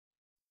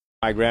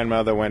My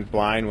grandmother went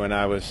blind when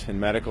I was in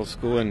medical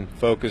school and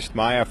focused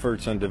my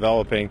efforts on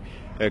developing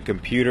a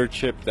computer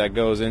chip that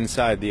goes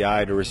inside the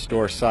eye to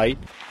restore sight.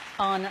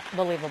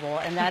 Unbelievable.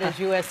 And that is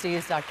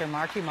USC's Dr.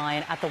 Mark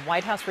Humayun at the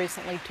White House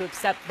recently to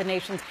accept the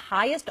nation's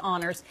highest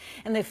honors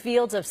in the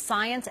fields of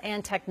science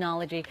and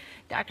technology.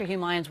 Dr.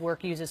 Humayun's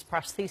work uses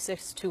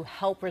prosthetics to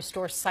help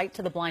restore sight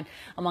to the blind.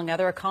 Among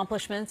other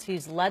accomplishments,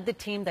 he's led the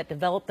team that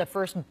developed the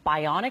first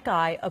bionic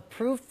eye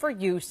approved for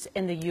use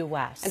in the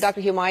U.S. And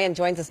Dr. Humayun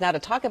joins us now to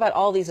talk about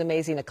all these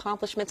amazing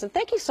accomplishments. And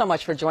thank you so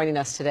much for joining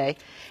us today.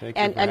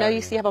 And I know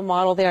you have a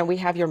model there, and we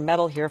have your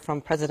medal here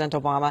from President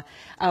Obama.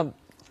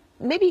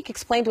 Maybe you could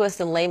explain to us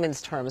in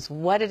layman's terms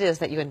what it is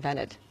that you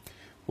invented.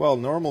 Well,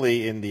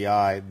 normally in the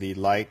eye, the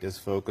light is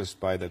focused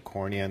by the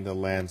cornea and the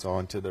lens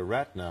onto the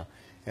retina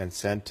and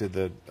sent to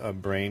the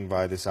brain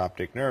by this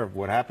optic nerve.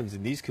 What happens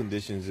in these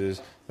conditions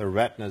is the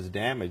retina is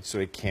damaged, so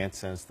it can't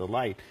sense the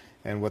light.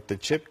 And what the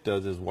chip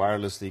does is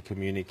wirelessly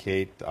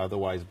communicate the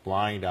otherwise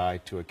blind eye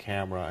to a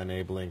camera,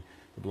 enabling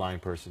the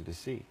blind person to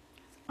see.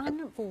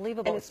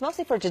 Unbelievable. And it's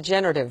mostly for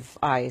degenerative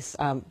eyes,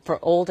 for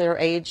older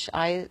age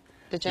eye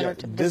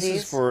degenerative this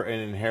disease? is for an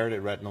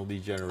inherited retinal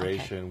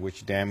degeneration,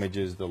 which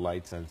damages the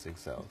light-sensing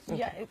cells.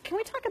 Yeah. Can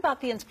we talk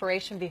about the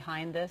inspiration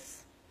behind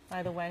this,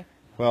 by the way?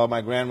 Well,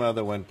 my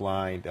grandmother went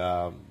blind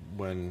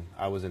when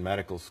I was in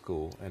medical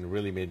school, and it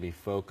really made me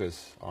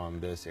focus on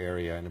this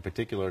area, and in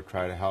particular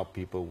try to help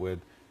people with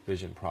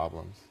vision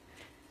problems.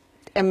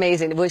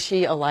 Amazing. Was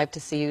she alive to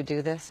see you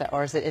do this,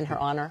 or is it in her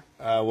honor?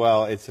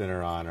 Well, it's in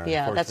her honor.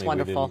 Yeah, that's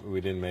wonderful.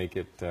 We didn't make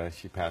it.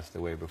 She passed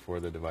away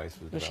before the device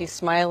was developed. She's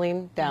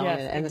smiling down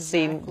and exactly.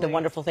 seeing the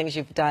wonderful things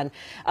you've done.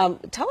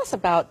 Tell us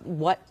about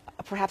what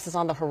perhaps is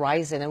on the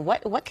horizon, and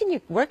where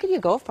can you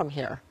go from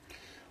here?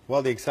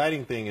 Well, the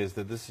exciting thing is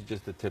that this is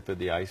just the tip of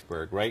the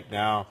iceberg. Right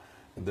now,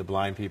 the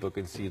blind people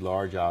can see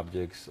large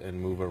objects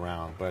and move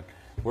around, but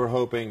we're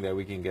hoping that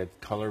we can get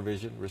color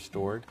vision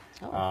restored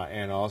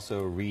and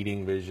also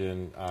reading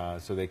vision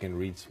so they can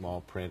read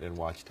small print and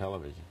watch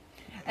television.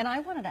 And I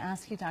wanted to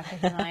ask you, Dr.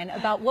 Humayun,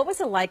 about what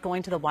was it like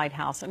going to the White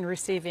House and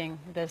receiving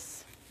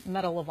this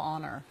Medal of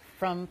Honor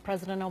from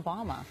President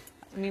Obama?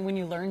 I mean, when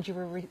you learned you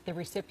were the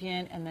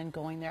recipient and then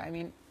going there, I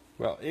mean...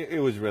 Well,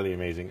 it was really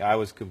amazing. I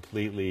was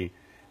completely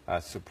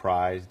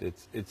surprised.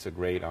 It's a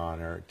great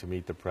honor to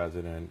meet the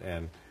President,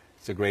 and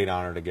it's a great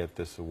honor to get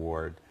this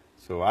award.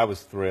 So I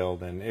was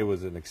thrilled, and it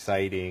was an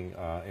exciting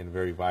and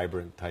very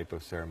vibrant type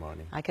of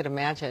ceremony. I could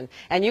imagine.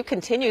 And you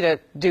continue to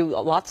do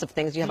lots of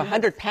things. You have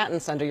 100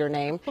 patents under your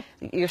name.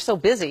 You're so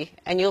busy,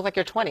 and you look like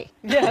you're 20.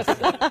 Yes.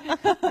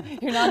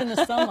 You're not in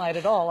the sunlight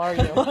at all, are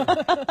you?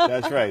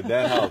 That's right.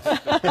 That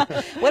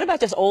helps. What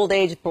about just old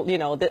age, you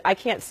know, that I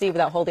can't see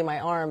without holding my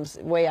arms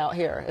way out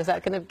here? Is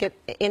that going to get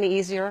any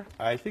easier?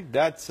 I think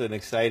that's an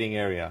exciting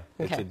area.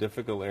 Okay. It's a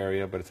difficult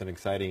area, but it's an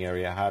exciting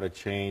area, how to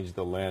change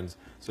the lens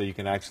so you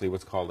can actually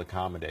what's called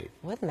accommodate.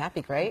 Wouldn't that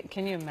be great?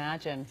 Can you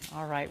imagine?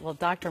 All right. Well,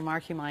 Dr.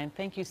 Mark Humayun,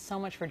 thank you so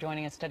much for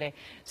joining us today.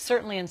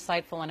 Certainly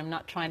insightful, and I'm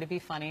not trying to be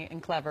funny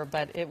and clever,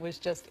 but it was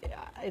just,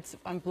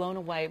 I'm blown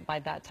away by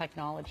that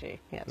technology.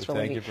 Yeah, it's Well,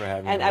 really thank you for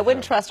having me. And I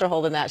wouldn't trust her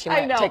holding that. She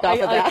might take off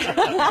with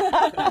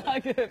that.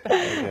 I'll give it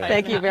back.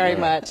 Thank you very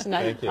much.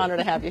 Thank you. Honor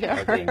to have you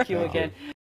here. Thank you again.